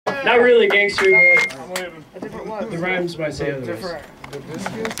Not really gangster, but the rhymes might say otherwise.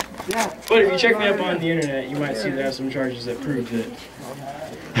 But if you check me up on the internet, you might see that I have some charges that prove that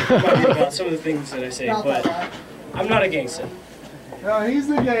it might be about some of the things that I say, but I'm not a gangster. No, he's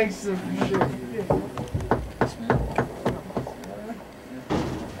the gangster for sure.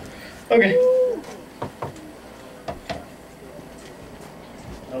 Okay.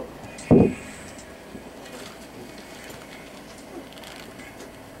 Nope.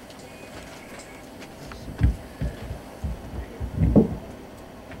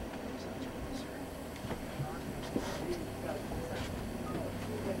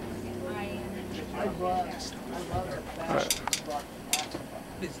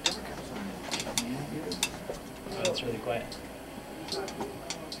 Oh, that's really quiet.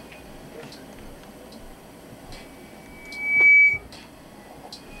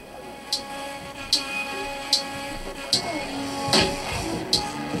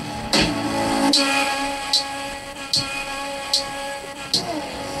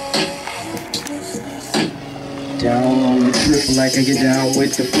 Down on the trip like I get down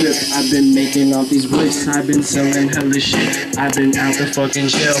with the flip. I've been making all these bricks, I've been selling hella shit. I've been out the fucking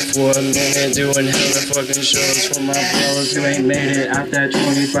jail for a minute, doing hella fucking shows for my bros who ain't made it out that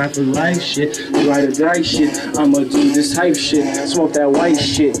 25 for life shit. Ride or die shit, I'ma do this hype shit. Smoke that white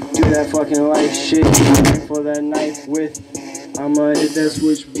shit, do that fucking life shit. For that knife with, I'ma hit that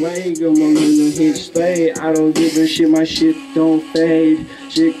switchblade, I'm gonna hit straight. I don't give a shit, my shit don't fade,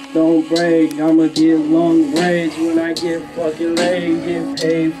 shit don't break. I'ma get long braids when I get fucking laid. Get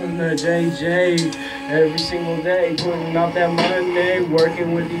paid from the JJ every single day, putting out that money,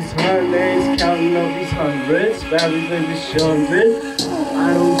 working with these honeys, counting up these hundreds, everything is shunted.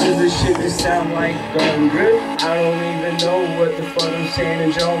 I don't do this shit that sound like thunder. I don't even know what the fuck I'm saying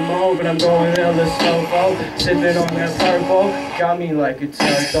in Jomo, but I'm going hella slow, sipping on that purple, got me like a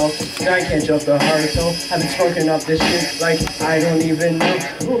turtle. I can't jump the hurdle. I've been smoking up this shit like I don't even know.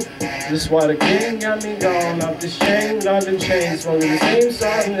 Ooh, this why the king got me going off this chain, London chain, smoking the same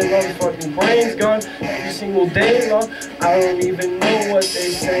song, and the motherfucking brain's gone every single day long. I don't even know what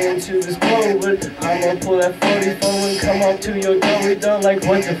they saying to this blow, but I'ma pull that 44 and come up to your doughy dough like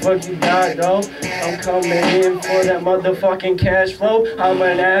what the fuck you got though. I'm coming in for that motherfucking cash flow. I'm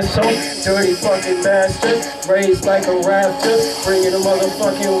an asshole, dirty fucking bastard, raised like a raptor, bringing a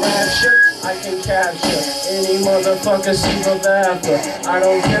motherfucking rapture. I can capture any motherfucker sleep of after. I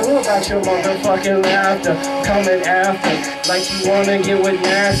don't care about your motherfucking laughter. Coming after like you wanna get with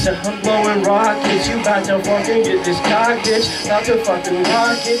NASA. I'm blowing rockets, you about to fucking get this cock bitch. About to fucking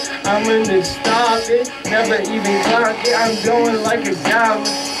rock it, I'm gonna stop it. Never even clock it, I'm going like a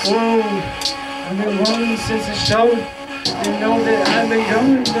goblin. I've been running since the show. You know that I've been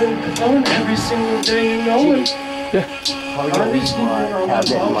going every single day, you know it. Yeah. I'll have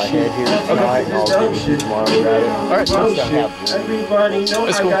that in my head here tonight, and I'll give it to you tomorrow. Alright, everybody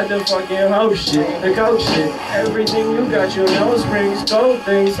knows I got the fucking hoe shit, the goat shit. Everything you got, your nose rings, gold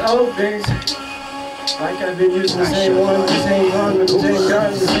things, old things. Like I've been using the same one, the same gun, with the same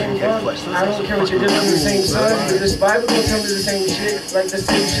gun, the same gun. I don't care what you did with the same sun, but this Bible don't tell me the same shit. Like the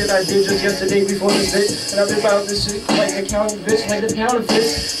same shit I did just yesterday before this bitch. And I've been about this shit like a county bitch, like the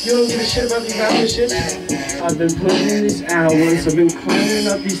counterfeits. You don't give a shit about these hours shit. I've been putting in these hours, I've been climbing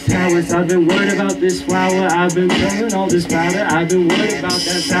up these towers. I've been worried about this flower, I've been filling all this powder. I've been worried about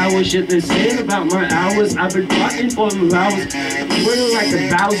that sour shit they're saying about my hours. I've been fucking for them hours. I'm working like a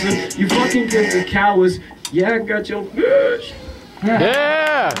Bowser, you fucking give the cowards. Yeah, I got your bitch.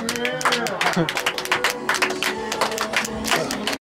 Yeah!